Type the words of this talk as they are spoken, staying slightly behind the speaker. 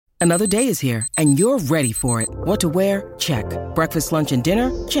Another day is here, and you're ready for it. What to wear? Check. Breakfast, lunch, and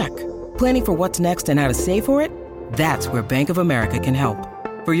dinner? Check. Planning for what's next and how to save for it? That's where Bank of America can help.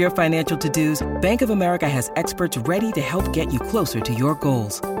 For your financial to-dos, Bank of America has experts ready to help get you closer to your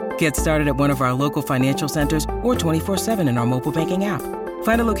goals. Get started at one of our local financial centers or 24/7 in our mobile banking app.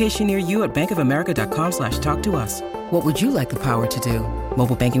 Find a location near you at bankofamerica.com/talktous. What would you like the power to do?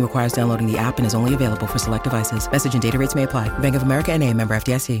 Mobile banking requires downloading the app and is only available for select devices. Message and data rates may apply. Bank of America N.A., member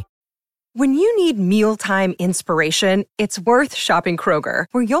FDIC. When you need mealtime inspiration, it's worth shopping Kroger,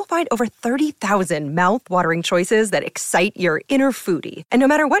 where you'll find over 30,000 mouth-watering choices that excite your inner foodie. And no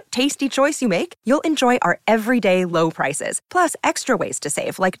matter what tasty choice you make, you'll enjoy our everyday low prices, plus extra ways to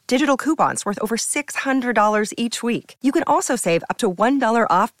save, like digital coupons worth over $600 each week. You can also save up to $1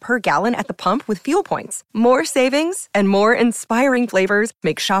 off per gallon at the pump with fuel points. More savings and more inspiring flavors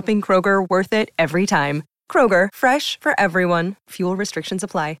make shopping Kroger worth it every time. Kroger, fresh for everyone. Fuel restrictions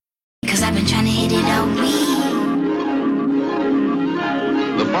apply. Because I've been trying to hit it on me.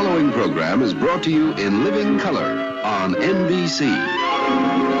 The following program is brought to you in living color on NBC.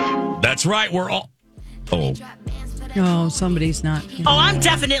 That's right. We're all... Oh, somebody's not. Oh, I'm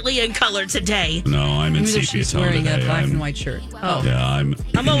definitely in color today. No, I'm in sepia She's tone wearing today. a black and white shirt. Oh. Yeah, I'm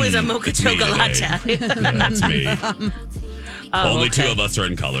always a mocha it's me chocolate. today. That's me. Only two of us are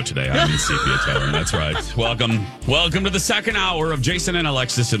in color today. I'm in sepia tone. That's right. Welcome to the second hour of Jason and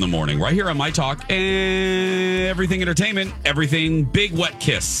Alexis in the morning, right here on My Talk and Everything Entertainment, Everything Big Wet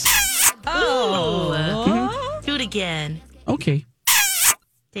Kiss. Do it again. Okay.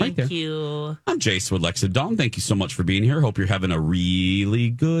 Thank you. I'm Jason with Lex and Dawn. Thank you so much for being here. Hope you're having a really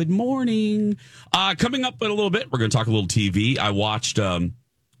good morning. Coming up in a little bit, we're going to talk a little TV. I watched, I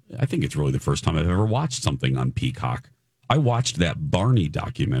think it's really the first time I've ever watched something on Peacock. I watched that Barney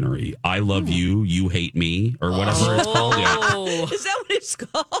documentary, I Love You, You Hate Me, or whatever it's called. Yeah. Is that what it's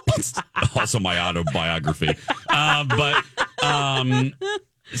called? It's also my autobiography.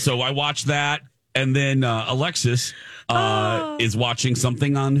 So I watched that, and then Alexis is watching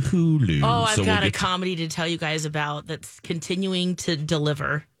something on Hulu. Oh, I've got a comedy to tell you guys about that's continuing to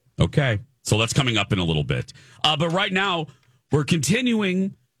deliver. Okay, so that's coming up in a little bit. But right now, we're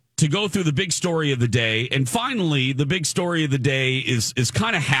continuing to go through the big story of the day. And finally, the big story of the day is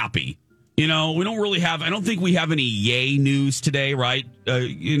kind of happy. You know, we don't really have, I don't think we have any Ye news today, right?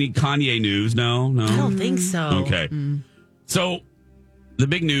 Any Kanye news? No. I don't think so. Okay. So the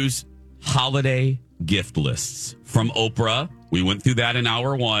big news, holiday gift lists from Oprah. We went through that in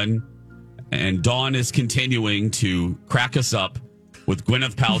hour one. And Dawn is continuing to crack us up with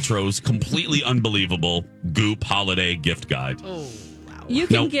Gwyneth Paltrow's completely unbelievable Goop holiday gift guide. Oh. You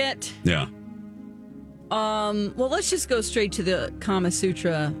can get... Yeah. Well, let's just go straight to the Kama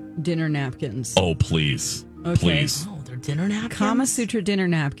Sutra dinner napkins. Oh, please. Okay. Please. Oh, they're dinner napkins? Kama Sutra dinner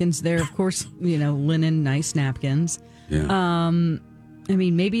napkins. They're, of course, linen, nice napkins. Yeah. I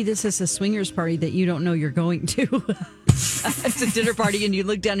mean, maybe this is a swingers party that you don't know you're going to. It's a dinner party and you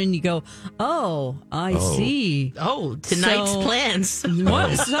look down and you go, oh, I see. Oh, tonight's plans. Some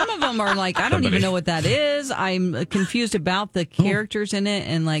of them are like, I don't even know what that is. I'm confused about the characters in it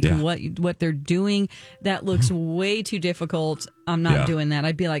and like what they're doing. That looks way too difficult. I'm not doing that.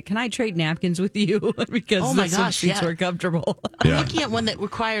 I'd be like, can I trade napkins with you? Because oh my gosh, seats were comfortable. I'm looking at one that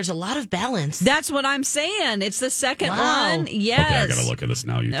requires a lot of balance. That's what I'm saying. It's the second one. Yes. Okay, I got to look at this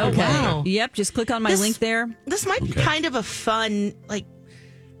now. You okay. Wow. Yep. Just click on my link there. This might be kind of a fun, like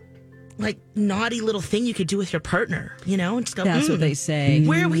naughty little thing you could do with your partner. Just go, that's what they say.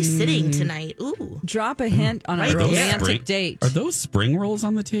 Where are we sitting tonight? Ooh. Drop a hint on a romantic date. Are those spring rolls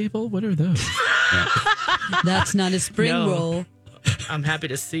on the table? What are those? That's not a spring roll. I'm happy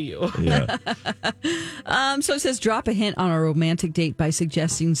to see you. Yeah. So it says drop a hint on a romantic date by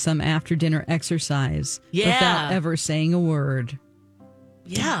suggesting some after dinner exercise without ever saying a word.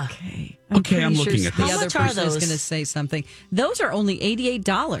 Yeah. Okay, I'm looking at this. The other person is going to say something. Those are only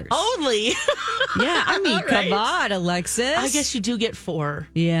 $88. Only? Yeah, I mean, come on, Alexis. I guess you do get 4.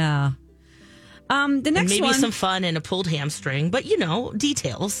 Yeah. The next maybe one, some fun and a pulled hamstring, but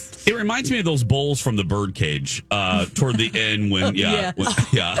details. It reminds me of those bowls from the birdcage toward the end when,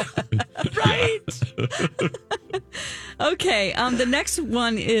 Right. Okay. The next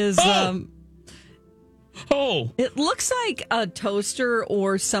one is. It looks like a toaster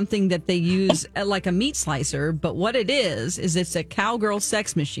or something that they use like a meat slicer, but what it is it's a cowgirl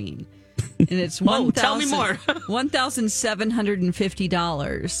sex machine. And it's tell me more.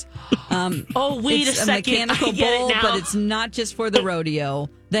 $1,750. Wait it's a second. It's a mechanical bowl, but it's not just for the rodeo.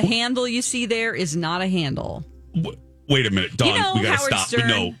 The handle you see there is not a handle. Wait a minute, Dawn. We got to Howard stop. Stern.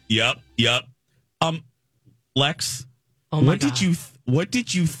 No. Yep. Lex, Oh my God. What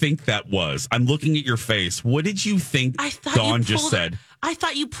did you think that was? I'm looking at your face. What did you think Dawn just said? I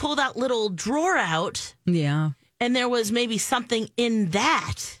thought you pulled that little drawer out. Yeah. And there was maybe something in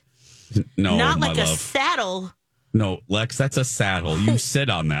that. No, not my like love. a saddle. No, Lex, that's a saddle. You sit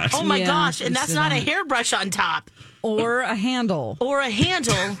on that. Oh my Yeah, gosh. And you that's sit not a on it. hairbrush on top. Or a handle. Or a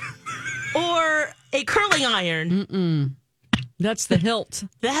handle. Or a curling iron. That's the hilt.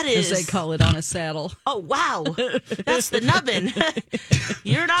 That As is. they call it on a saddle. Oh, wow. That's the nubbin.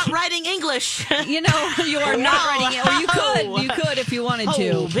 You're not writing English. You know, you are not writing it. Or you could. You could if you wanted to.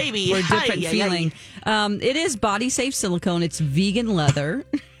 Oh, baby. For a different Hi, feeling. It is body safe silicone. It's vegan leather.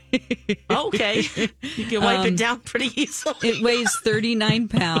 Okay. You can wipe it down pretty easily. It weighs 39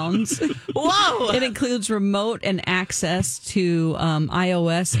 pounds. Whoa. It includes remote and access to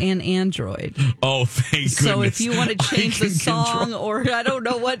iOS and Android. Oh, thank goodness. So if you want to change the can song control- or I don't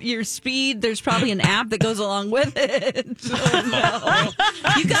know what your speed, there's probably an app that goes along with it. Oh,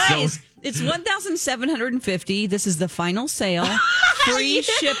 no. You guys, it's $1,750. This is the final sale. Free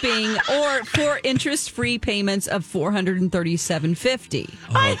shipping or for interest-free payments of $437.50.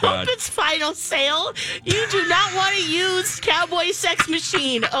 I God. hope it's final sale. You do not want to use Cowboy Sex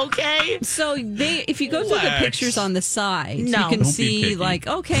Machine, okay? So if you go through the Lex. pictures on the side, No. you can Don't be see picky. like,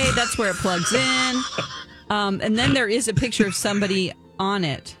 okay, that's where it plugs in. And then there is a picture of somebody on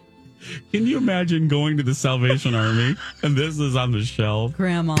it. Can you imagine going to the Salvation Army and this is on the shelf?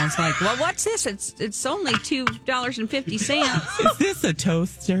 Grandma's like, well, what's this? It's only $2.50. Is this a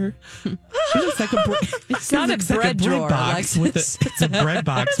toaster? It looks like a It's not a bread drawer. box Like with it's a bread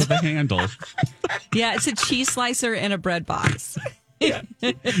box with a handle. yeah, it's a cheese slicer and a bread box. Get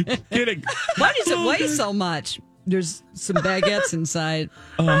it. Why does it weigh so much? There's some baguettes inside.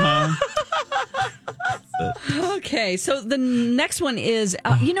 Okay, so the next one is,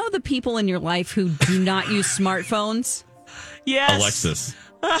 you know the people in your life who do not use smartphones? Yes. Alexis.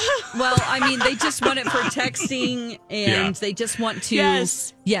 Well, I mean, they just want it for texting and they just want to.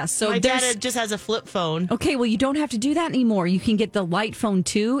 Yes. Yes. So My there's. dad just has a flip phone. Okay, well, you don't have to do that anymore. You can get the Light Phone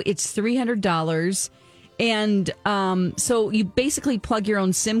 2. It's $300. And so you basically plug your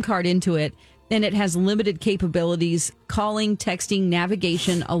own SIM card into it, and it has limited capabilities: calling, texting,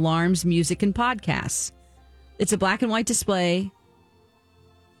 navigation, alarms, music, and podcasts. It's a black and white display.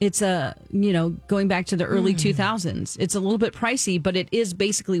 It's going back to the early 2000s. It's a little bit pricey, but it is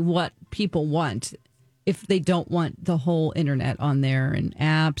basically what people want if they don't want the whole internet on there and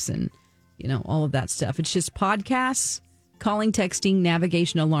apps and, all of that stuff. It's just podcasts, calling, texting,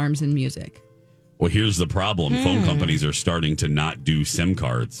 navigation, alarms, and music. Well, here's the problem. Phone companies are starting to not do SIM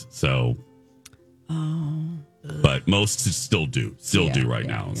cards. So, but most still do right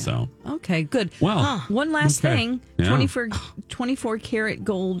now. Yeah. So, Okay, good. Wow. One last Okay. thing, Yeah. 24 karat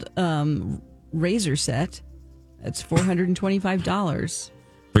gold razor set. That's $425.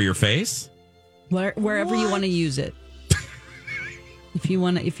 for your face? Wherever you want to use it. If you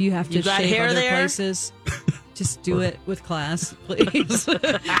have to You got shave hair other there? places, just do it with class, please.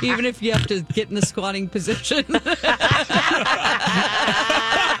 Even if you have to get in the squatting position.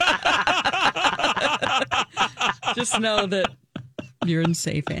 Just know that you're in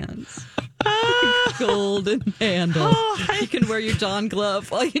safe hands. Golden handle. You can wear your Dawn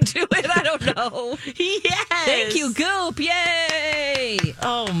glove while you do it. I don't know. Yes. Thank you, Goop. Yay.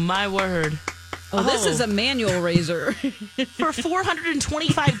 Oh, my word. Oh, this is a manual razor. For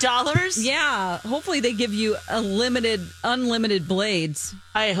 $425? Yeah. Hopefully they give you unlimited blades.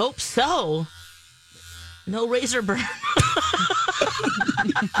 I hope so. No razor burn.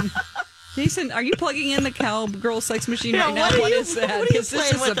 Jason, are you plugging in the Cowgirl Sex Machine Yeah, right now? what are What you- is that? what are you Because this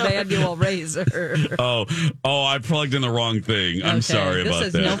playing is a with over manual razor. Oh, I plugged in the wrong thing. I'm Okay, sorry about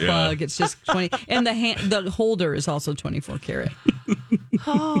this that. is no plug. It's just 20. And the holder is also 24 karat.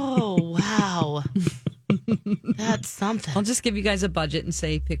 Oh, wow. That's something. I'll just give you guys a budget and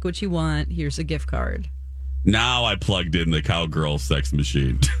say, pick what you want. Here's a gift card. Now I plugged in the Cowgirl Sex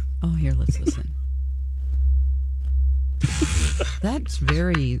Machine. Oh, here, let's listen. That's a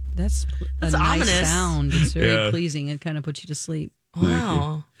nice ominous. sound. It's very Yeah. pleasing. It kind of puts you to sleep.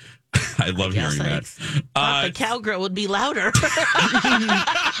 Wow. I love hearing that. Thought the cowgirl would be louder.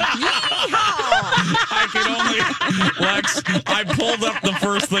 I can only Lex. I pulled up the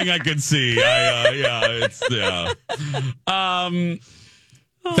first thing I could see.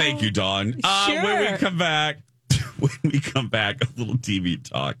 Thank you, Dawn. When we come back, a little TV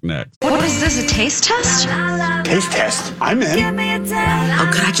talk next. What is this, a taste test? Taste test. I'm in. Oh,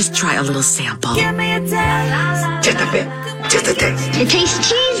 could I just try a little sample? Just a bit. Just a taste. It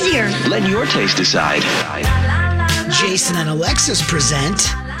tastes cheesier. Let your taste decide. Jason and Alexis present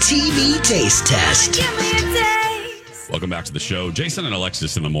TV Taste Test. Welcome back to the show. Jason and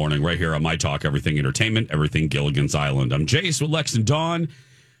Alexis in the morning, right here on My Talk, Everything Entertainment, Everything Gilligan's Island. I'm Jace with Lex and Dawn.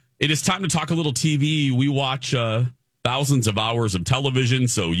 It is time to talk a little TV. We watch thousands of hours of television,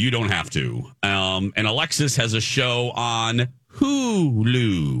 so you don't have to. And Alexis has a show on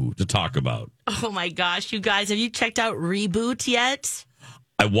Hulu to talk about. Oh my gosh, you guys, have you checked out Reboot yet?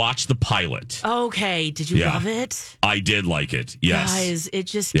 I watched the pilot. Okay, did you love it? I did like it, yes. Guys, it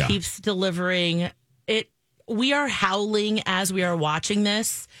just keeps delivering. We are howling as we are watching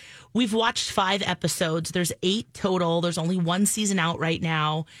this. We've watched 5 episodes. There's 8 total. There's only 1 season out right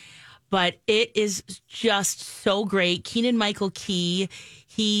now. But it is just so great. Keegan-Michael Key,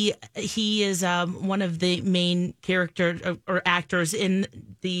 he is one of the main characters or actors in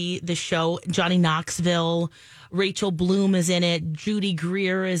the show. Johnny Knoxville, Rachel Bloom is in it, Judy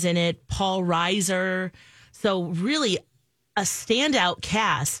Greer is in it, Paul Reiser. So really a standout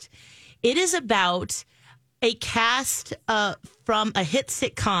cast. It is about a cast from a hit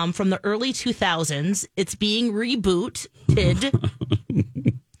sitcom from the early 2000s. It's being rebooted.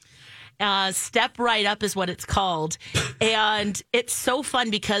 Step Right Up is what it's called. And it's so fun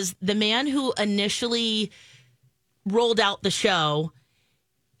because the man who initially rolled out the show,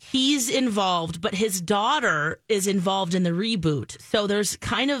 he's involved, but his daughter is involved in the reboot. So there's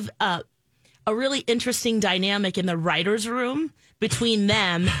kind of a really interesting dynamic in the writer's room between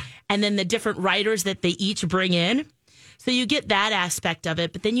them and then the different writers that they each bring in. So you get that aspect of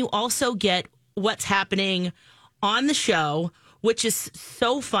it, but then you also get what's happening on the show, which is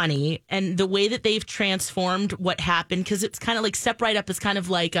so funny, and the way that they've transformed what happened, because it's kind of like Step Right Up is kind of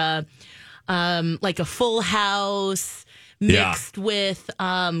like a Full House mixed with what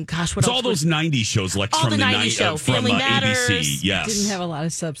else? It's all those 90s shows, like all from the 90s show, Family Matters. ABC. Yes, didn't have a lot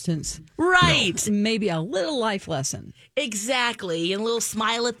of substance, right? No. Maybe a little life lesson, exactly, and a little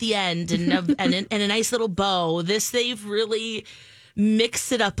smile at the end, and a nice little bow. They've really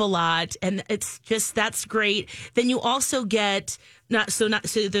mix it up a lot, and it's just, that's great. Then you also get not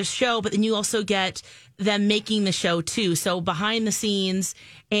the show, but then you also get them making the show too, so behind the scenes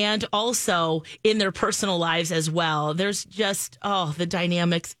and also in their personal lives as well. There's just the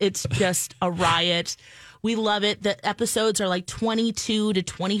dynamics, it's just a riot. We love it. The episodes are like 22 to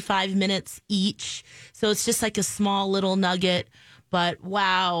 25 minutes each, so it's just like a small little nugget, but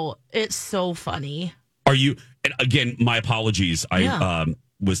wow, it's so funny. Are you? And again, my apologies. I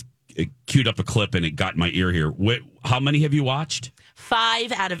was queued up a clip and it got in my ear here. How many have you watched?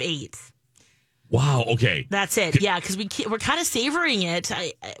 5 out of 8. Wow. Okay. That's it. Yeah, because we're kind of savoring it.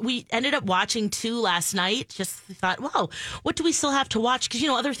 We ended up watching 2 last night. Just thought, wow, what do we still have to watch? Because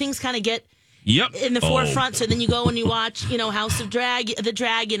other things kind of get in the forefront. So then you go and you watch, House of the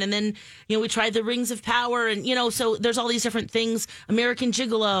Dragon, and then we tried the Rings of Power, and so there's all these different things. American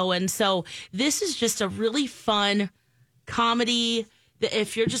Gigolo, and so this is just a really fun comedy.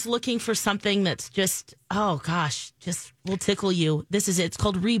 If you're just looking for something that's just just will tickle you, this is it. It's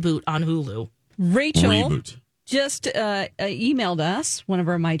called Reboot on Hulu. Rachel just emailed us, one of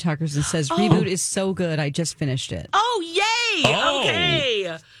our My Talkers, and says, Reboot is so good. I just finished it. Oh, yay! Oh.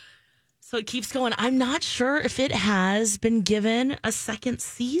 Okay. So it keeps going. I'm not sure if it has been given a second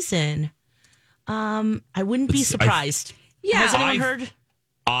season. I wouldn't be surprised. Has anyone heard?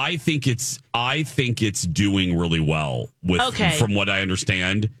 I think it's doing really well from what I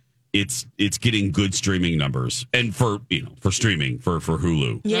understand. It's getting good streaming numbers, and for streaming for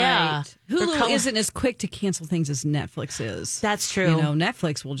Hulu. Yeah, right. Hulu isn't as quick to cancel things as Netflix is. That's true.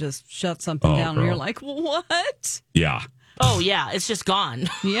 Netflix will just shut something down, and you're like, what? Yeah. Oh yeah, it's just gone.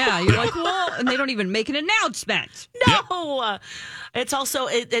 Yeah, you're like, well, and they don't even make an announcement. No, yep. It's also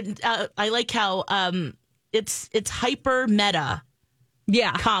I like how it's hyper meta.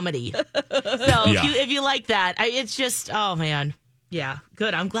 Yeah, comedy. So if you like that, it's just man. Yeah,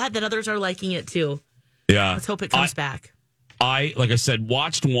 good. I'm glad that others are liking it too. Yeah. Let's hope it comes back. I, like I said,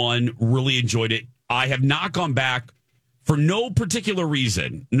 watched one, really enjoyed it. I have not gone back for no particular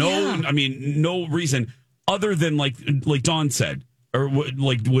reason. No reason other than like Dawn said, or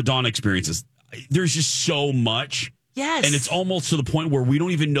like what Dawn experiences. There's just so much. Yes. And it's almost to the point where we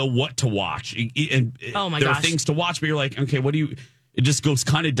don't even know what to watch. And there are things to watch, but you're like, okay, what do you... It just goes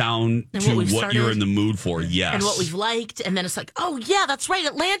kind of down to what you're in the mood for, yes. And what we've liked, and then it's like, oh, yeah, that's right,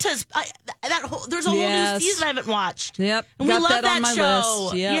 Atlanta's, there's a whole new season I haven't watched. Yep. And we love that show.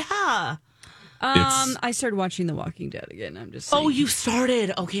 List. Yep. Yeah. I started watching The Walking Dead again, I'm just saying. Oh, you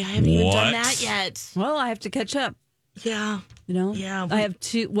started? Okay, I haven't even done that yet. Well, I have to catch up. Yeah. Yeah. I have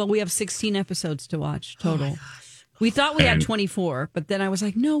we have 16 episodes to watch total. Oh, my gosh. We thought we had 24, but then I was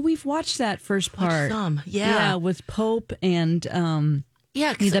like, no, we've watched that first part. Some, yeah. Yeah, with Pope and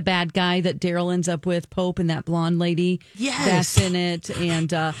Yeah. He's the bad guy that Daryl ends up with, Pope, and that blonde lady. Yes. That's in it.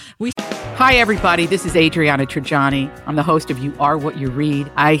 And we... Hi, everybody. This is Adriana Trajani. I'm the host of You Are What You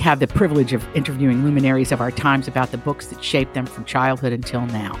Read. I have the privilege of interviewing luminaries of our times about the books that shaped them from childhood until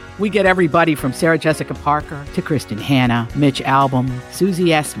now. We get everybody from Sarah Jessica Parker to Kristen Hanna, Mitch Albom, Susie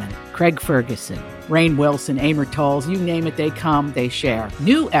Essman, Craig Ferguson, Rainn Wilson, Amor Tolls, you name it, they come, they share.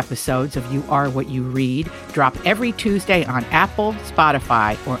 New episodes of You Are What You Read drop every Tuesday on Apple,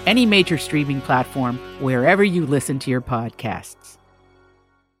 Spotify, or any major streaming platform wherever you listen to your podcasts.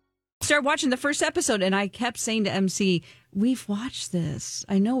 Started watching the first episode, and I kept saying to MC, we've watched this.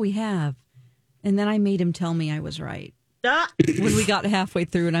 I know we have. And then I made him tell me I was right. When we got halfway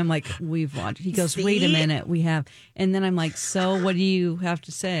through, and I'm like, we've watched. He goes, wait a minute, we have. And then I'm like, so what do you have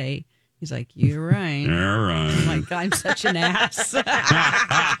to say? He's like, you're right. You're right. I'm like, I'm such an ass. But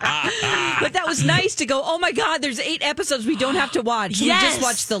that was nice to go, oh my God, there's 8 episodes we don't have to watch. Yes. We just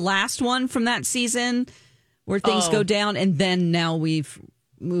watched the last one from that season where things go down, and then now we've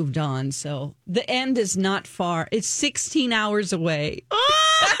moved on. So the end is not far. It's 16 hours away.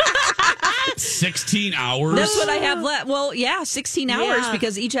 16 hours? That's what I have left. Well, yeah, 16 hours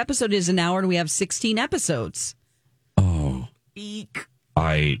because each episode is an hour and we have 16 episodes. Oh. Eek.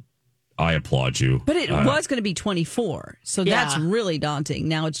 I applaud you. But it was going to be 24. So that's really daunting.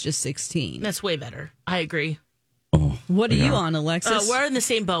 Now it's just 16. That's way better. I agree. Oh, what are you on, Alexis? We're in the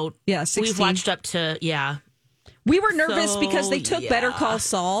same boat. Yeah, 16. We've watched up to, We were nervous because they took Better Call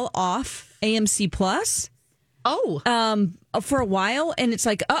Saul off AMC Plus. Oh. For a while, and it's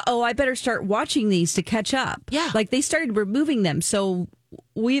like, I better start watching these to catch up. Yeah. Like they started removing them, so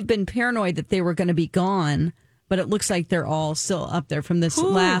we've been paranoid that they were going to be gone, but it looks like they're all still up there from this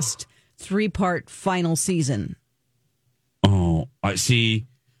last 3-part final season. Oh, I see.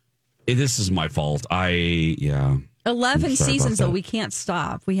 This is my fault. 11 seasons, though. We can't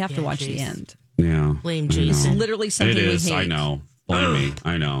stop. We have to watch the end. Yeah. Blame Jason. Literally something it is. we hate. I know. Blame me.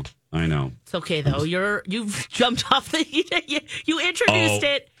 I know. It's okay though. You've jumped off the. You introduced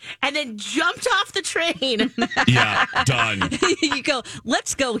it and then jumped off the train. Yeah, done. You go,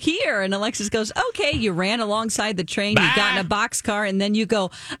 let's go here, and Alexis goes, okay. You ran alongside the train. You got in a boxcar, and then you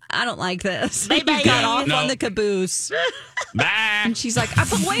go, I don't like this. You got off on the caboose. And she's like,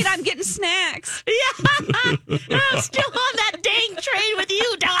 but wait, I'm getting snacks. Yeah, I'm still on that dang train with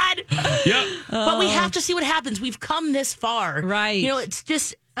you, Don. Yep. But we have to see what happens. We've come this far, right? You know, it's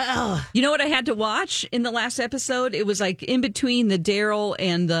just. You know what I had to watch in the last episode? It was like in between the Daryl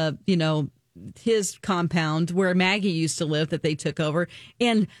and the, his compound where Maggie used to live that they took over,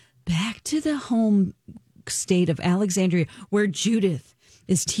 and back to the home state of Alexandria where Judith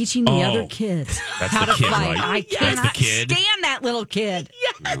is teaching the other kids how to fight. Right? I cannot stand that little kid.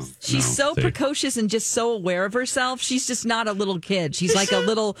 Yes. She's so precocious and just so aware of herself. She's just not a little kid. She's like a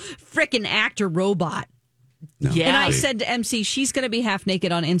little frickin' actor robot. No. Yeah. And I said to MC, she's going to be half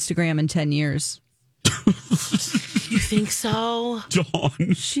naked on Instagram in 10 years. You think so?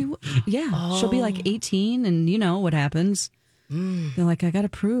 Dawn. She'll be like 18, and you know what happens. They're like, I got to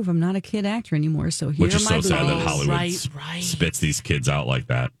prove I'm not a kid actor anymore, so here Which are is my so sad that boobs. Hollywood spits these kids out like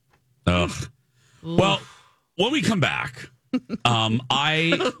that. Ugh. Well, when we come back, over the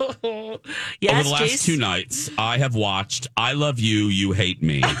last 2 nights, I have watched I Love You, You Hate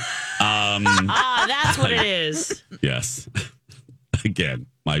Me. That's what it is. Yes. Again,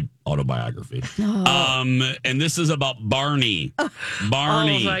 my autobiography. And this is about Barney.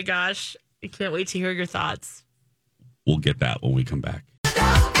 Barney. Oh, my gosh. I can't wait to hear your thoughts. We'll get that when we come back.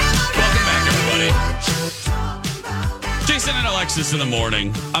 Welcome back, everybody. Jason and Alexis in the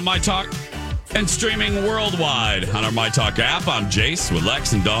morning on My Talk and streaming worldwide on our My Talk app. I'm Jace with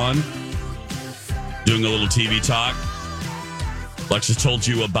Lex and Dawn doing a little TV talk. Alexis told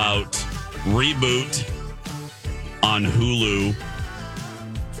you about Reboot on Hulu.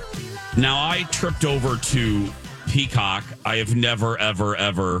 Now, I tripped over to Peacock. I have never, ever,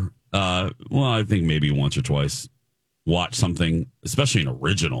 I think maybe once or twice, watched something, especially an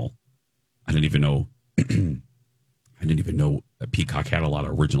original. I didn't even know that Peacock had a lot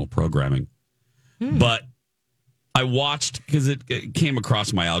of original programming. But I watched, because it came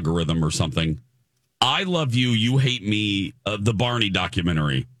across my algorithm or something, I Love You, You Hate Me, the Barney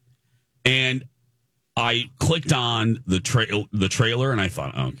documentary. And I clicked on the trailer, and I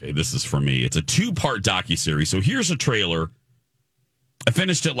thought, okay, this is for me. It's a 2-part docuseries. So here's a trailer. I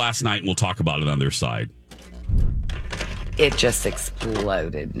finished it last night, and we'll talk about it on their side. It just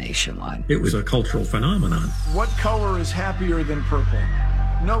exploded nationwide. It was a cultural phenomenon. What color is happier than purple?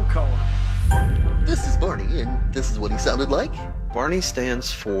 No color. This is Barney, and this is what he sounded like. Barney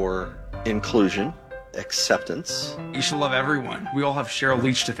stands for inclusion, acceptance. You should love everyone. We all have Cheryl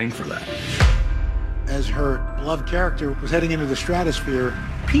Leach to thank for that. As her beloved character was heading into the stratosphere,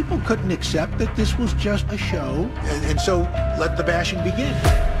 people couldn't accept that this was just a show, and so let the bashing begin.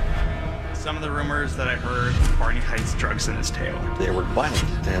 Some of the rumors that I heard, Barney hides drugs in his tail. They were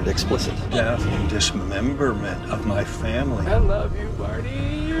violent and explicit. Death and dismemberment of my family. I love you,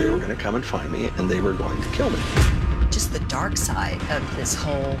 Barney. They were going to come and find me, and they were going to kill me. Just the dark side of this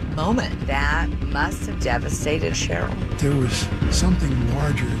whole moment. That must have devastated Cheryl. There was something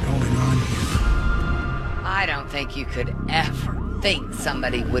larger going on here. I don't think you could ever think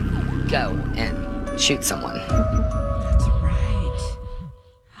somebody would go and shoot someone. That's right.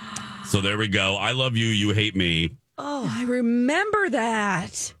 So there we go. I love you. You hate me. Oh, I remember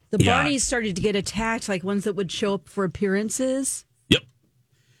that. The Barneys started to get attacked, like ones that would show up for appearances. Yep.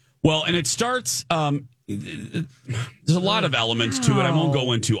 Well, and it starts. There's a lot of elements to it. I won't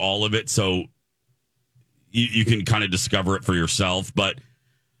go into all of it, so you can kind of discover it for yourself. But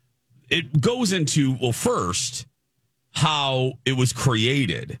it goes into, well, first, how it was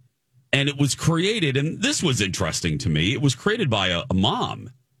created. And it was created, and this was interesting to me. It was created by a mom.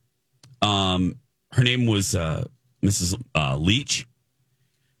 Her name was Mrs. Leach.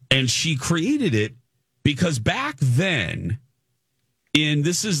 And she created it because back then,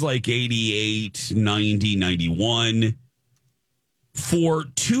 this is like 88, 90, 91, for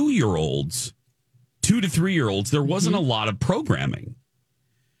 2-year-olds, 2 to 3-year-olds, there wasn't a lot of programming.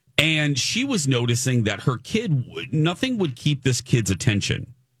 And she was noticing that her kid, nothing would keep this kid's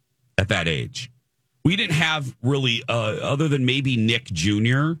attention at that age. We didn't have really, other than maybe Nick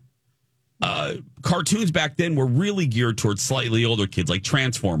Jr., cartoons back then were really geared towards slightly older kids, like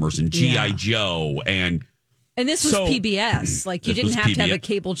Transformers and G.I. Joe. And this was PBS. Like, you didn't have PBS. to have a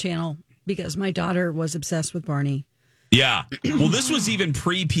cable channel because my daughter was obsessed with Barney. Yeah. Well, this was even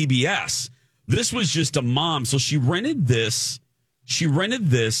pre-PBS. This was just a mom. So she rented this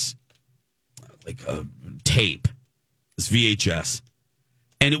like a tape, this VHS.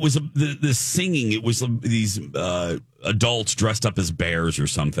 And it was the singing. It was these adults dressed up as bears or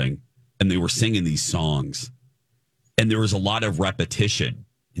something. And they were singing these songs. And there was a lot of repetition.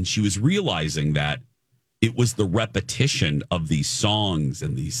 And she was realizing that it was the repetition of these songs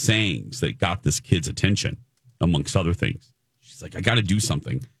and these sayings that got this kid's attention, amongst other things. She's like, I got to do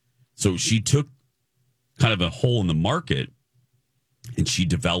something. So she took kind of a hole in the market and she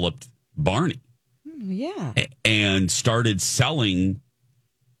developed Barney. Yeah. And started selling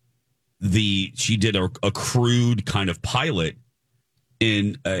she did a crude kind of pilot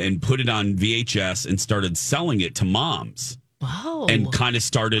and put it on VHS and started selling it to moms. Wow. And kind of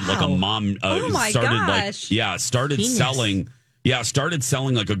started like a mom. Started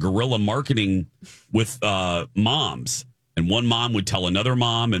selling like a guerrilla marketing with moms. And one mom would tell another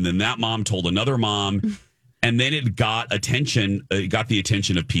mom, and then that mom told another mom. And then it got the attention of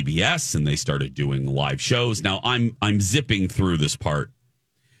PBS, and they started doing live shows. Now I'm zipping through this part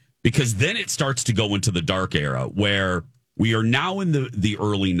because then it starts to go into the dark era where we are now in the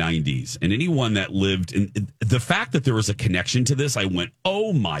early 90s. And anyone that lived in the fact that there was a connection to this, I went,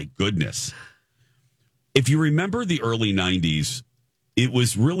 oh my goodness. If you remember the early 90s, it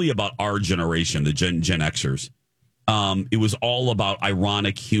was really about our generation, the Gen Xers. It was all about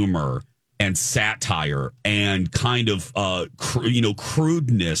ironic humor and satire and kind of,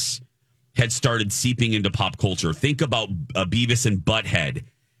 crudeness had started seeping into pop culture. Think about Beavis and Butthead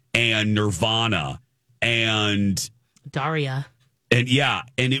and Nirvana and Daria. And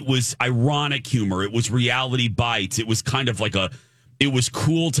it was ironic humor. It was reality bites. It was kind of like it was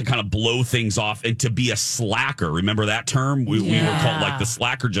cool to kind of blow things off and to be a slacker. Remember that term? We were called like the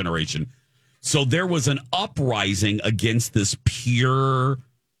slacker generation. So there was an uprising against this pure,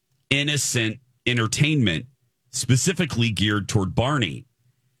 innocent entertainment, specifically geared toward Barney.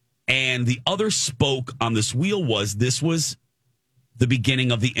 And the other spoke on this wheel was the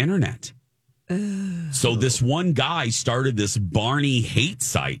beginning of the internet. So this one guy started this Barney hate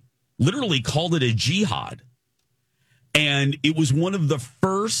site, literally called it a jihad. And it was one of the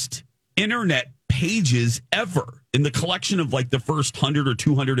first internet pages ever in the collection of like the first 100 or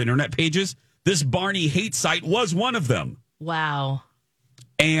 200 internet pages. This Barney hate site was one of them. Wow.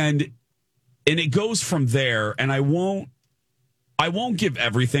 And it goes from there. And I won't give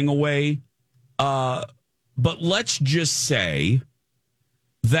everything away. But let's just say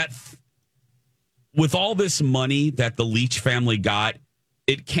that with all this money that the Leach family got,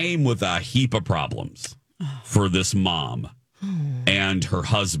 it came with a heap of problems for this mom and her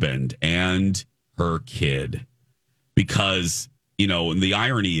husband and her kid. Because, and the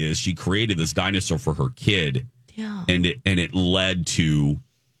irony is she created this dinosaur for her kid. Yeah. And it led to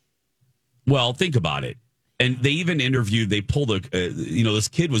Well, think about it. And they even they pulled this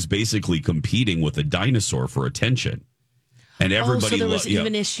kid was basically competing with a dinosaur for attention. And everybody so there was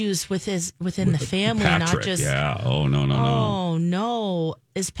even issues within the family, Patrick, not just. Yeah. Oh, no. Oh, no.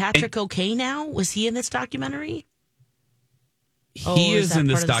 Is Patrick okay now? Was he in this documentary? He is in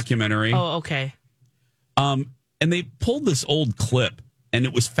this documentary. Oh, okay. And they pulled this old clip, and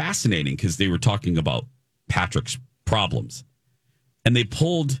it was fascinating because they were talking about Patrick's problems. And they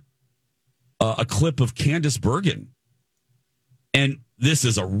pulled a clip of Candice Bergen. And this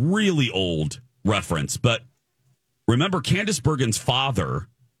is a really old reference, but remember, Candice Bergen's father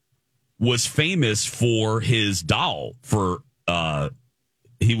was famous for his doll.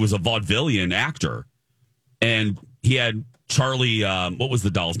 He was a vaudevillian actor, and he had Charlie. What was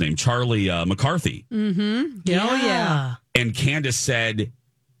the doll's name? Charlie McCarthy. Mm-hmm. Yeah. And Candice said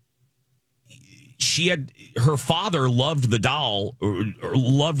her father loved the doll or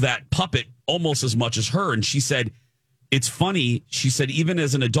loved that puppet almost as much as her, and she said. It's funny. She said, even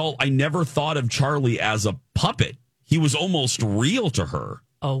as an adult, I never thought of Charlie as a puppet. He was almost real to her.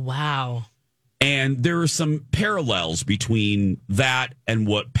 Oh, wow. And there are some parallels between that and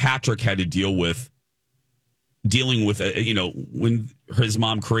what Patrick had to dealing with, when his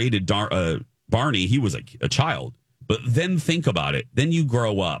mom created Barney, he was a child. But then think about it. Then you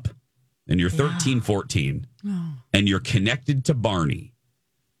grow up and you're 13, 14, and you're connected to Barney.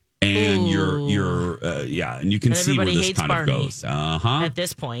 And and you can see where this kind of goes. At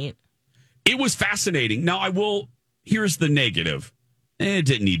this point. It was fascinating. Now, here's the negative. It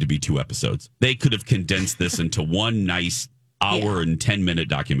didn't need to be 2 episodes. They could have condensed this into one nice hour and 10-minute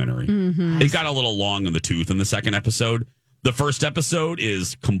documentary. Mm-hmm. It got a little long in the tooth in the second episode. The first episode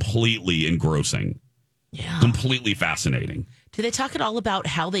is completely engrossing. Yeah. Completely fascinating. Do they talk at all about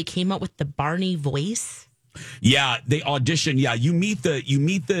how they came up with the Barney voice? Yeah, they audition. Yeah, you meet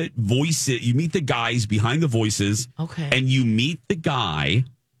the voices, you meet the guys behind the voices. Okay. And you meet the guy,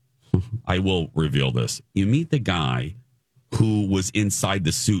 I will reveal this. You meet the guy who was inside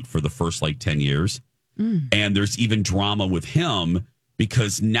the suit for the first 10 years. And there's even drama with him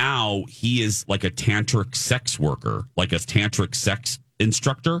because now he is like a tantric sex worker, like a tantric sex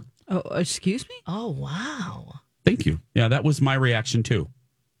instructor. Oh, excuse me? Oh, wow. Thank you. Yeah, that was my reaction too.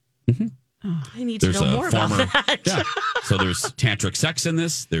 Mm-hmm. Oh, I need to know more about that. Yeah. So there's tantric sex in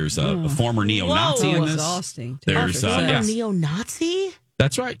this. There's a former neo-Nazi in this. Exhausting. There's neo-Nazi?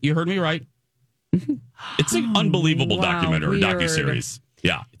 That's right. You heard me right. It's an unbelievable documentary, docuseries.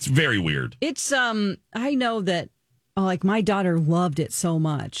 Yeah, it's very weird. It's I know that my daughter loved it so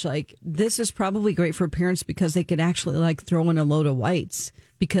much. This is probably great for parents because they could actually throw in a load of whites.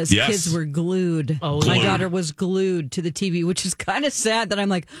 Because kids were glued. My daughter was glued to the TV, which is kind of sad that I'm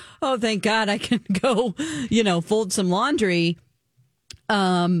like, oh, thank God I can go, fold some laundry.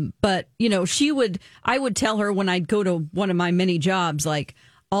 But, I would tell her when I'd go to one of my many jobs,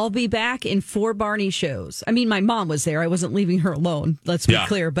 I'll be back in 4 Barney shows. I mean, my mom was there. I wasn't leaving her alone. Let's be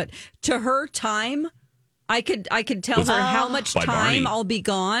clear. But to her time, I could tell her how much time I'll be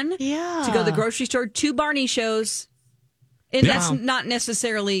gone to go to the grocery store. 2 Barney shows. And that's not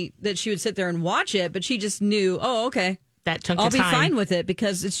necessarily that she would sit there and watch it, but she just knew, oh, okay. That chunk of time. I'll be fine with it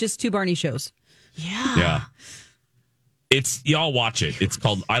because it's just 2 Barney shows. Yeah. Yeah. Y'all watch it. It's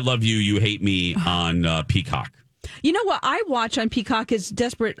called I Love You, You Hate Me on Peacock. You know what I watch on Peacock is not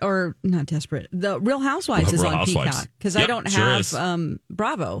Desperate. The Real Housewives is on Peacock because I don't have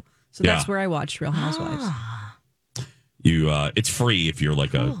Bravo. So that's where I watch Real Housewives. It's free if you're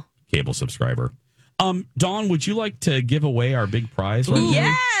a cable subscriber. Dawn, would you like to give away our big prize?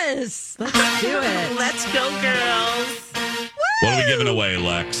 Yes! Let's do it. Let's go, girls. What are we giving away,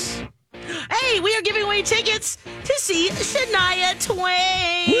 Lex? Hey, we are giving away tickets to see Shania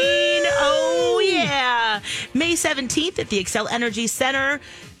Twain. Woo! Oh, yeah. May 17th at the Excel Energy Center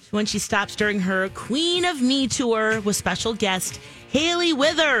when she stops during her Queen of Me tour with special guest Hailey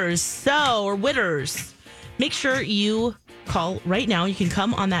Withers. Withers. Make sure you call right now. You can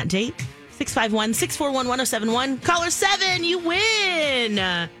come on that date. 651-641-1071. Caller 7, you win.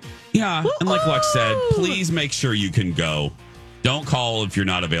 Yeah, and like Lex said, please make sure you can go. Don't call if you're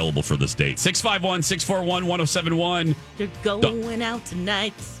not available for this date. 651-641-1071. You're going out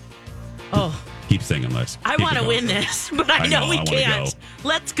tonight. Oh. Keep singing, Lex. I want to win this, but I know we can't.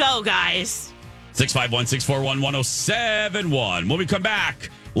 Let's go, guys. 651-641-1071. When we come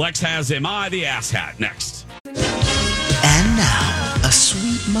back, Lex has Am I the Ass Hat next. And now, a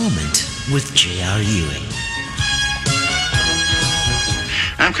sweet moment with J.R. Ewing.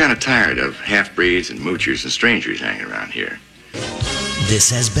 I'm kind of tired of half-breeds and moochers and strangers hanging around here. This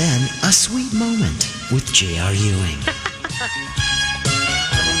has been a sweet moment with J.R. Ewing.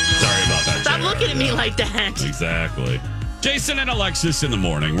 Sorry about that. Stop looking at me like that. Exactly. Jason and Alexis in the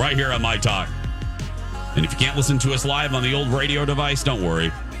morning, right here on My Talk. And if you can't listen to us live on the old radio device, don't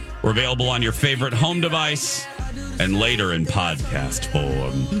worry. We're available on your favorite home device and later in podcast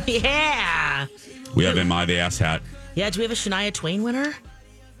form. Yeah. We have Am I the Ass Hat? Yeah, do we have a Shania Twain winner?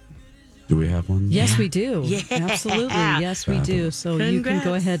 Do we have one? Yes, we do. Yeah. Absolutely. Yes, we do. So you can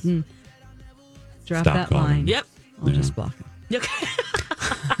go ahead and drop Stop that calling. line. Yep. I'll just block it. Okay.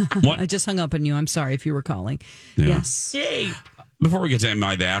 I just hung up on you. I'm sorry if you were calling. Yeah. Yes. Yay. Before we get to Am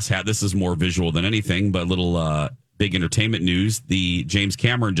I the Ass Hat, this is more visual than anything, but a little big entertainment news. The James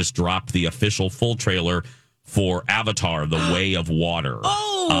Cameron just dropped the official full trailer for Avatar, The Way of Water.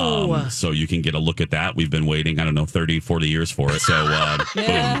 Oh! So you can get a look at that. We've been waiting, 30, 40 years for it. So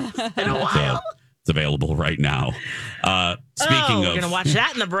Yeah. In a while. So it's available right now. Speaking we're of... going to watch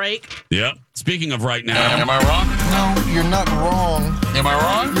that in the break. Yep. Speaking of right now... Am I wrong? No, you're not wrong. Am I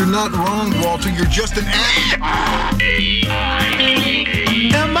wrong? You're not wrong, Walter. You're just an ass. Am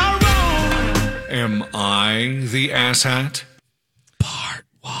I wrong? Am I the asshat? Part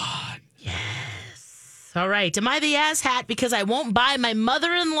 1. Yes. All right. Am I the ass hat because I won't buy my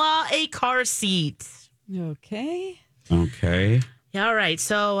mother-in-law a car seat? Okay. Yeah, all right.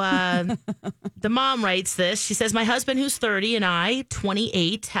 So the mom writes this. She says, my husband, who's 30, and I,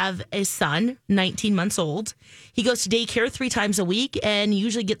 28, have a son, 19 months old. He goes to daycare 3 times a week and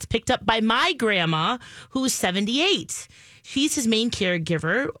usually gets picked up by my grandma, who's 78. She's his main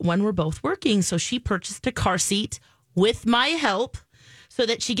caregiver when we're both working. So she purchased a car seat with my help so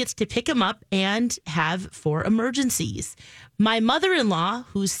that she gets to pick him up and have for emergencies. My mother-in-law,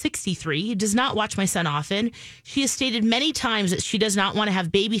 who's 63, does not watch my son often. She has stated many times that she does not want to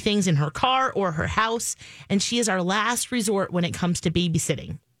have baby things in her car or her house, and she is our last resort when it comes to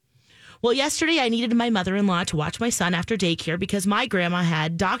babysitting. Well, yesterday I needed my mother-in-law to watch my son after daycare because my grandma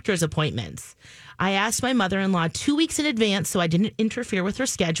had doctor's appointments. I asked my mother-in-law 2 weeks in advance so I didn't interfere with her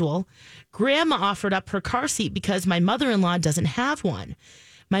schedule. Grandma offered up her car seat because my mother-in-law doesn't have one.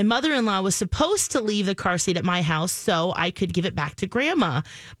 My mother-in-law was supposed to leave the car seat at my house so I could give it back to Grandma,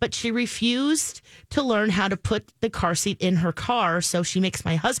 but she refused to learn how to put the car seat in her car, so she makes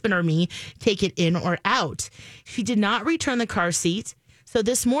my husband or me take it in or out. She did not return the car seat, so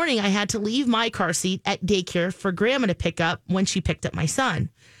this morning I had to leave my car seat at daycare for Grandma to pick up when she picked up my son.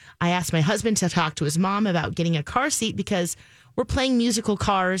 I asked my husband to talk to his mom about getting a car seat because we're playing musical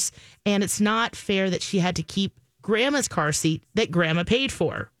Cars, and it's not fair that she had to keep Grandma's car seat that Grandma paid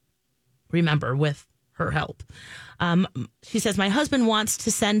for. Remember, with her help. She says, my husband wants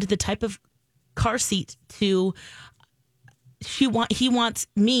to send the type of car seat to... He wants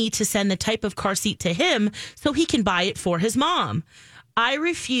me to send the type of car seat to him so he can buy it for his mom. I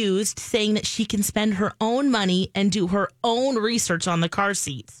refused, saying that she can spend her own money and do her own research on the car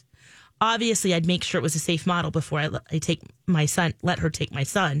seats. Obviously, I'd make sure it was a safe model before I let her take my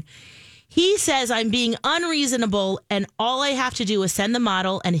son. He says I'm being unreasonable and all I have to do is send the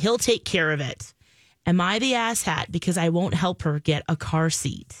model and he'll take care of it. Am I the asshat because I won't help her get a car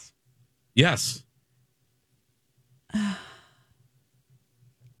seat? Yes.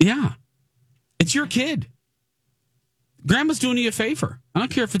 Yeah. It's your kid. Grandma's doing you a favor. I don't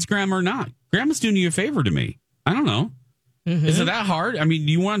care if it's grandma or not. Grandma's doing you a favor to me. I don't know. Mm-hmm. Is it that hard? I mean,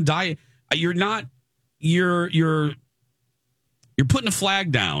 you want to die? You're not. You're putting a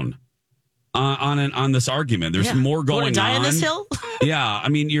flag down on this argument. There's more going on. Die on this hill? Yeah, I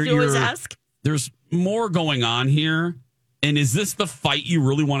mean, you always ask. There's more going on here, and is this the fight you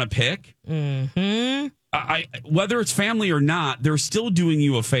really want to pick? Mm-hmm. Whether it's family or not, they're still doing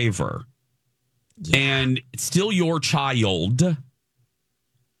you a favor. Yeah. And it's still your child.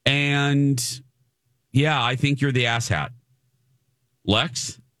 And yeah, I think you're the asshat.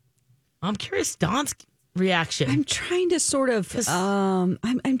 Lex? I'm curious Don's reaction. I'm trying to sort of I'm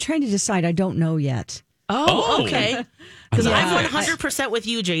trying to decide. I don't know yet. Oh. Okay. Because I'm 100% with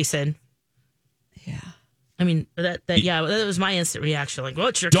you, Jason. Yeah. I mean, that was my instant reaction. Like, well,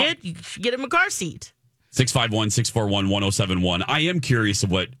 it's your kid. You should get him a car seat. 651-641-1071. I am curious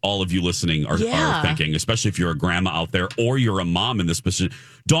of what all of you listening are thinking, especially if you're a grandma out there or you're a mom in this position.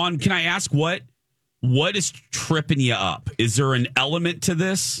 Dawn, can I ask what is tripping you up? Is there an element to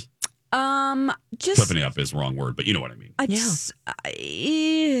this? Just tripping you up is the wrong word, but you know what I mean.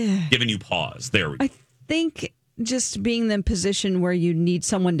 Giving you pause. There we go. I think just being in the position where you need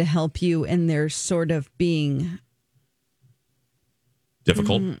someone to help you and they're sort of being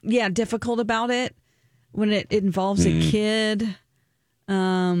difficult. Difficult about it. When it involves a kid,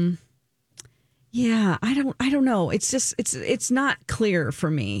 I don't know. It's just it's not clear for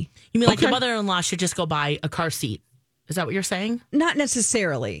me. You mean like your mother-in-law should just go buy a car seat Is that what you're saying? Not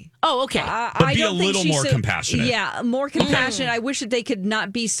necessarily. Oh, okay. But be a little more compassionate. Yeah, more compassionate. I wish that they could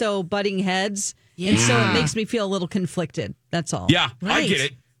not be so butting heads. Yeah. And so it makes me feel a little conflicted. That's all. Yeah, right. I get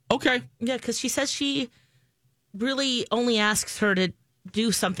it. Okay. Yeah, because she says she really only asks her to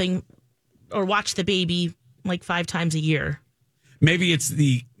do something or watch the baby like 5 times a year. Maybe it's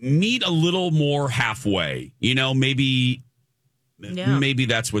the meet a little more halfway. Maybe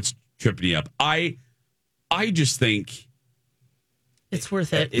that's what's tripping me up. I just think it's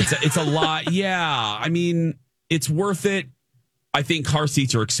worth it. It's a lot. Yeah. I mean, it's worth it. I think car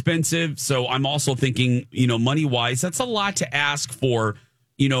seats are expensive. So I'm also thinking, money wise, that's a lot to ask for,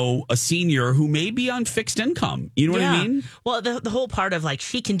 a senior who may be on fixed income. You know what I mean? Well, the whole part of like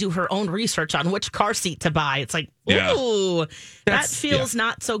she can do her own research on which car seat to buy. It's like, ooh, that feels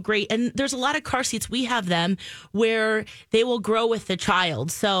not so great. And there's a lot of car seats. We have them where they will grow with the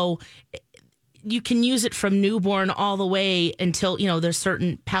child. So you can use it from newborn all the way until, there's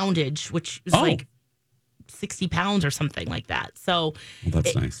certain poundage, which is like 60 pounds or something like that. So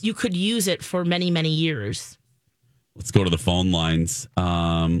that's nice. You could use it for many, many years. Let's go to the phone lines.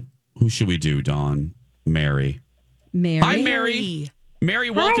 Who should we do, Dawn? Mary. Hi, Mary. Mary,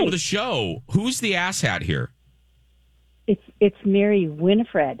 welcome to the show. Who's the asshat here? It's Mary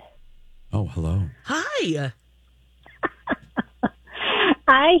Winifred. Oh, hello. Hi.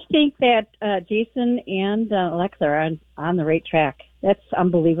 I think that Jason and Alexa are on the right track. That's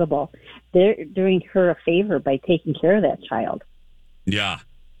unbelievable. They're doing her a favor by taking care of that child. Yeah.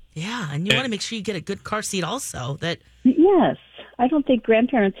 Yeah, and you want to make sure you get a good car seat also. Yes. I don't think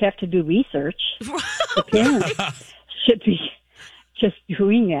grandparents have to do research. The parents should be just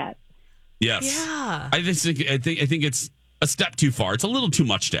doing that. Yes. Yeah. I think it's a step too far. It's a little too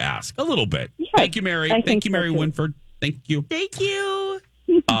much to ask. A little bit. Yes, Thank you, Mary. Thank you, Mary Winford. Thank you. Thank you.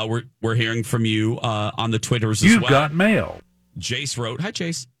 We're hearing from you on the Twitters as well. You got mail. Jace wrote, hi,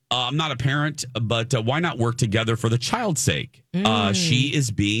 Jace. I'm not a parent, but why not work together for the child's sake? She is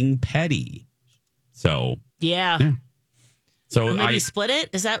being petty. So. Yeah. So or maybe split it?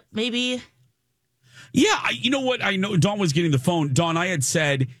 Is that maybe? Yeah. You know what? I know Dawn was getting the phone. Dawn, I had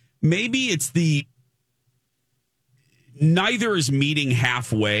said maybe it's neither is meeting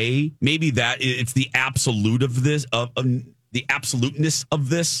halfway. Maybe that it's the absolute of this, the absoluteness of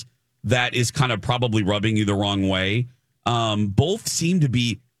this that is kind of probably rubbing you the wrong way. Both seem to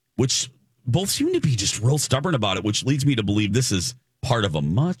be just real stubborn about it, which leads me to believe this is part of a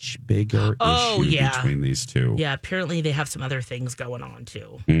much bigger issue between these two. Yeah, apparently they have some other things going on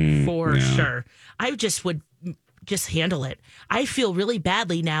too, for sure. I would just handle it. I feel really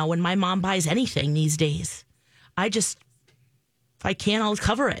badly now when my mom buys anything these days. If I can, I'll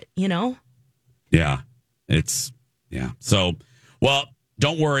cover it, Yeah, So, well,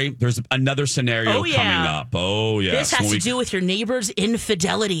 don't worry. There's another scenario coming up. Oh, yeah. This has to do with your neighbor's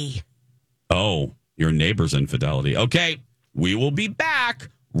infidelity. Oh, your neighbor's infidelity. Okay. We will be back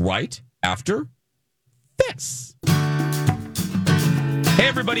right after this. Hey,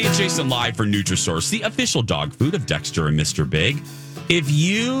 everybody. It's Jason live for Nutrisource, the official dog food of Dexter and Mr. Big. If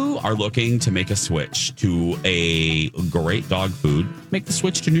you are looking to make a switch to a great dog food, make the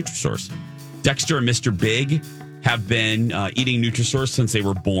switch to Nutrisource. Dexter and Mr. Big have been eating Nutrisource since they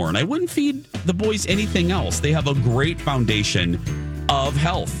were born. I wouldn't feed the boys anything else. They have a great foundation of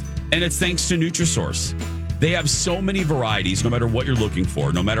health, and it's thanks to Nutrisource. They have so many varieties, no matter what you're looking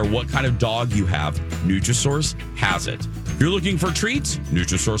for, no matter what kind of dog you have, Nutrisource has it. If you're looking for treats,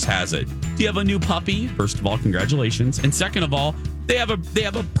 Nutrisource has it. Do you have a new puppy? First of all, congratulations. And second of all, they have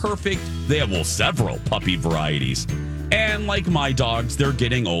several puppy varieties. And like my dogs, they're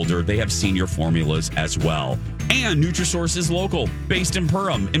getting older. They have senior formulas as well. And Nutrisource is local, based in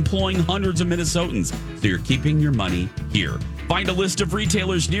Perham, employing hundreds of Minnesotans. So you're keeping your money here. Find a list of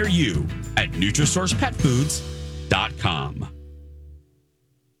retailers near you at NutrisourcePetFoods.com.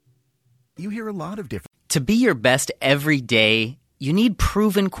 You hear a lot of different. To be your best every day, you need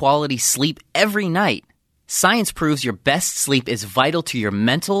proven quality sleep every night. Science proves your best sleep is vital to your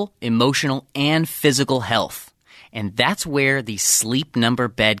mental, emotional, and physical health. And that's where the Sleep Number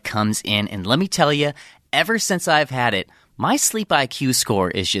bed comes in. And let me tell you, ever since I've had it, my sleep IQ score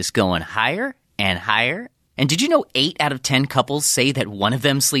is just going higher and higher. And did you know 8 out of 10 couples say that one of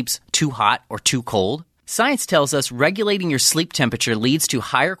them sleeps too hot or too cold? Science tells us regulating your sleep temperature leads to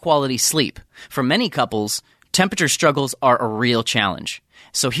higher quality sleep. For many couples, temperature struggles are a real challenge.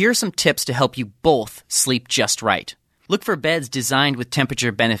 So here are some tips to help you both sleep just right. Look for beds designed with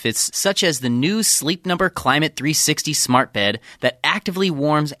temperature benefits, such as the new Sleep Number Climate 360 Smart Bed that actively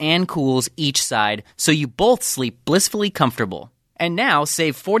warms and cools each side so you both sleep blissfully comfortable. And now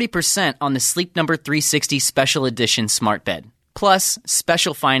save 40% on the Sleep Number 360 Special Edition smart bed. Plus,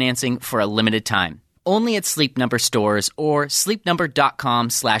 special financing for a limited time. Only at Sleep Number stores or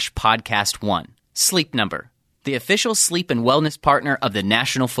sleepnumber.com/podcast1. Sleep Number, the official sleep and wellness partner of the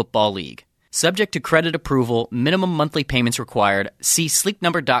National Football League. Subject to credit approval, minimum monthly payments required. See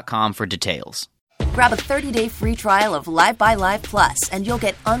sleepnumber.com for details. Grab a 30-day free trial of Live by Live Plus, and you'll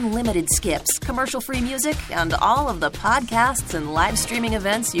get unlimited skips, commercial-free music, and all of the podcasts and live streaming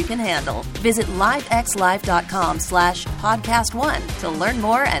events you can handle. Visit livexlive.com/podcast1 to learn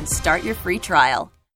more and start your free trial.